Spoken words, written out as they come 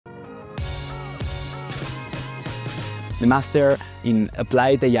The Master in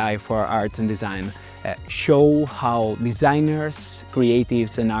Applied AI for Arts and Design show how designers,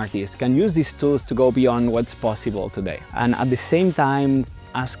 creatives and artists can use these tools to go beyond what's possible today. And at the same time,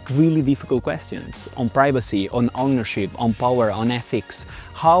 ask really difficult questions on privacy, on ownership, on power, on ethics,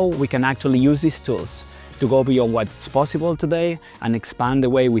 how we can actually use these tools to go beyond what's possible today and expand the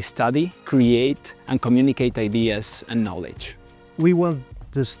way we study, create and communicate ideas and knowledge. We want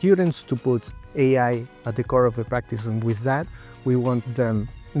the students to put AI at the core of the practice, and with that we want them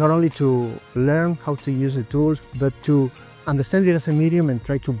not only to learn how to use the tools, but to understand it as a medium and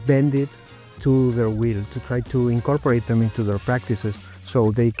try to bend it to their will, to try to incorporate them into their practices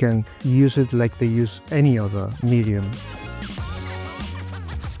so they can use it like they use any other medium.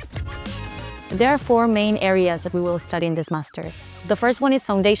 There are four main areas that we will study in this Masters. The first one is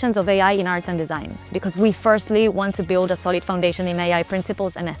Foundations of AI in Arts and Design, because we firstly want to build a solid foundation in AI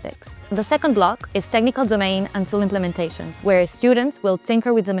principles and ethics. The second block is Technical Domain and Tool Implementation, where students will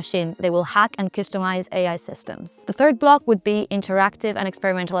tinker with the machine. They will hack and customize AI systems. The third block would be Interactive and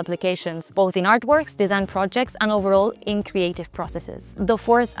Experimental Applications, both in artworks, design projects, and overall in creative processes. The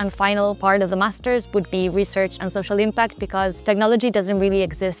fourth and final part of the Masters would be Research and Social Impact, because technology doesn't really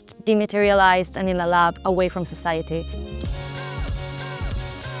exist dematerialized and in a lab away from society.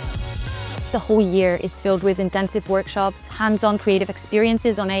 The whole year is filled with intensive workshops, hands-on creative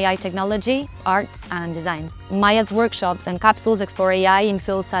experiences on AI technology, arts and design. Mayad's workshops and capsules explore AI in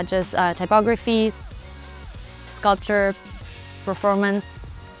fields such as typography, sculpture, performance,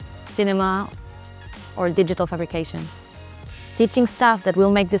 cinema or digital fabrication. Teaching staff that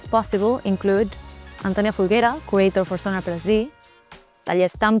will make this possible include Antonia Fulguera, curator for Sonar Plus D, Taller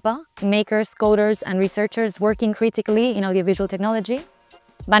Estampa, makers, coders and researchers working critically in audiovisual technology,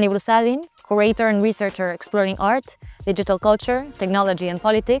 Bani Brusadin, curator and researcher exploring art, digital culture, technology and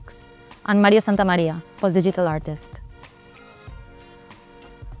politics, and Mario Santamaria, post-digital artist.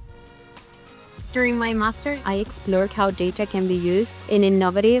 During my master, I explored how data can be used in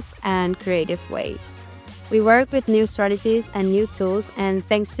innovative and creative ways. We work with new strategies and new tools, and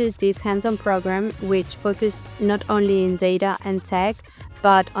thanks to this hands-on program, which focused not only in data and tech,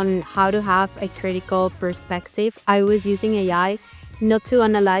 but on how to have a critical perspective, I was using AI not to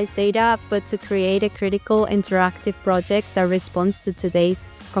analyze data, but to create a critical interactive project that responds to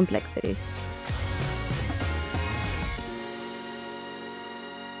today's complexities.